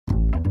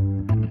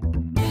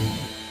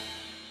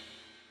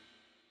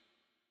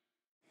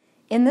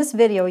In this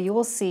video, you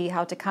will see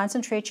how to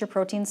concentrate your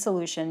protein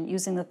solution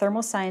using the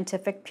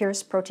thermoscientific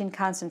Pierce Protein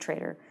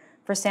Concentrator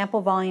for sample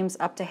volumes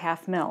up to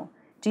 1/2 ml.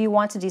 Do you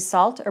want to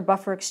desalt or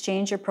buffer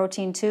exchange your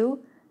protein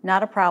too?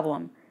 Not a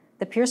problem.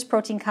 The Pierce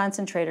Protein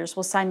Concentrators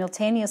will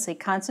simultaneously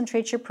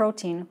concentrate your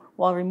protein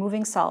while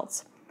removing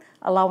salts,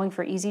 allowing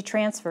for easy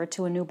transfer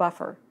to a new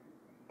buffer.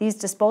 These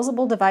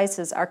disposable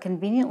devices are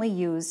conveniently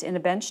used in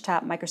a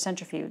benchtop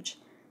microcentrifuge.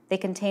 They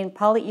contain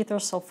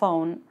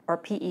polyethersulfone, or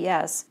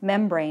PES,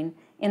 membrane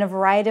in a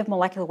variety of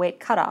molecular weight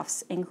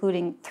cutoffs,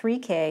 including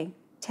 3K,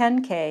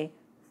 10K,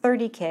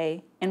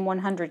 30K, and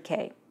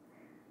 100K.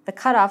 The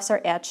cutoffs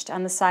are etched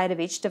on the side of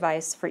each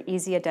device for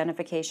easy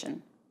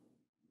identification.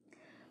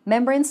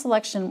 Membrane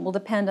selection will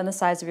depend on the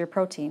size of your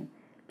protein.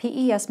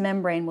 PES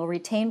membrane will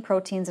retain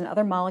proteins and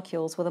other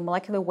molecules with a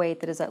molecular weight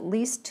that is at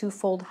least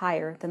 2-fold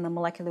higher than the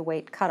molecular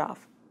weight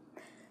cutoff.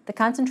 The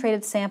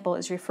concentrated sample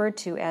is referred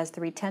to as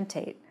the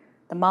retentate.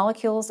 The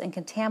molecules and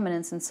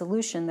contaminants in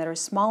solution that are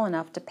small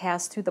enough to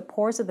pass through the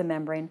pores of the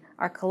membrane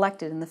are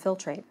collected in the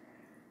filtrate.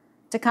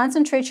 To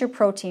concentrate your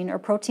protein or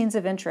proteins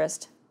of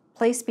interest,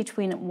 place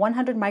between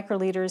 100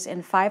 microliters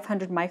and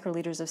 500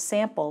 microliters of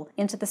sample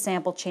into the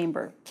sample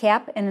chamber.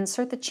 Cap and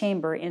insert the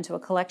chamber into a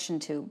collection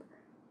tube.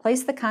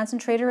 Place the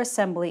concentrator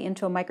assembly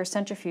into a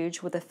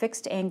microcentrifuge with a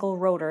fixed angle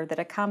rotor that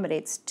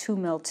accommodates 2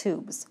 ml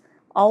tubes.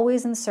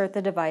 Always insert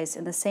the device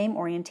in the same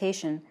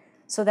orientation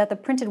so that the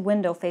printed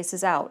window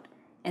faces out,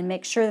 and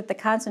make sure that the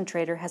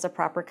concentrator has a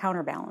proper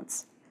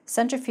counterbalance.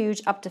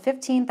 Centrifuge up to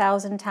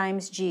 15,000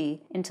 times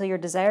G until your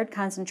desired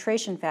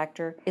concentration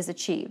factor is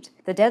achieved.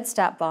 The dead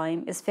stop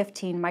volume is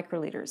 15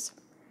 microliters.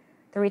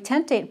 The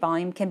retentate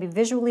volume can be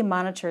visually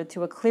monitored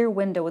through a clear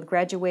window with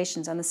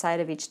graduations on the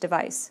side of each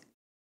device.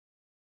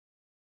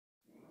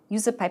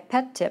 Use a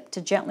pipette tip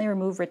to gently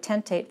remove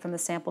retentate from the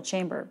sample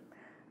chamber.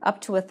 Up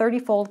to a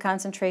 30-fold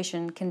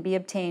concentration can be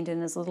obtained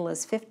in as little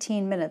as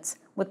 15 minutes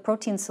with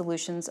protein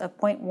solutions of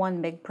 0.1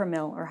 mg per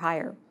ml or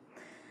higher.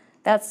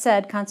 That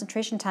said,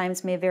 concentration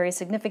times may vary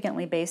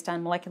significantly based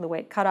on molecular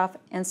weight cutoff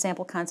and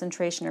sample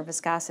concentration or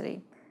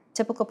viscosity.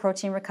 Typical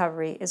protein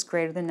recovery is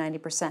greater than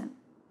 90%.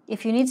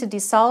 If you need to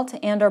desalt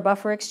and/or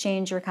buffer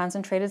exchange your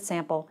concentrated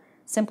sample,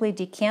 simply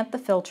decant the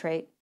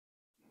filtrate,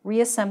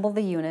 reassemble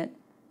the unit,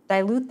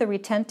 dilute the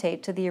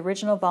retentate to the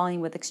original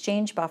volume with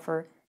exchange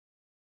buffer,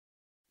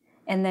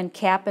 and then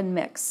cap and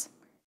mix.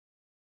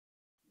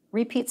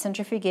 Repeat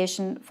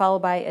centrifugation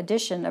followed by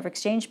addition of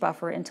exchange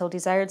buffer until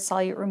desired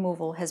solute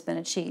removal has been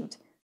achieved.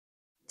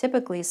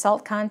 Typically,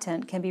 salt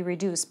content can be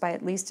reduced by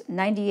at least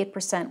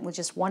 98% with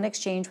just one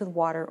exchange with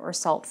water or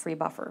salt-free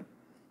buffer.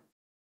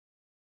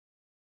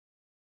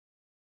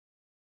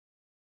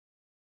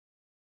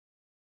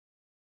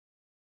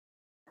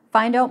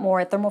 Find out more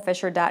at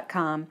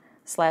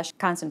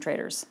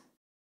thermofisher.com/concentrators.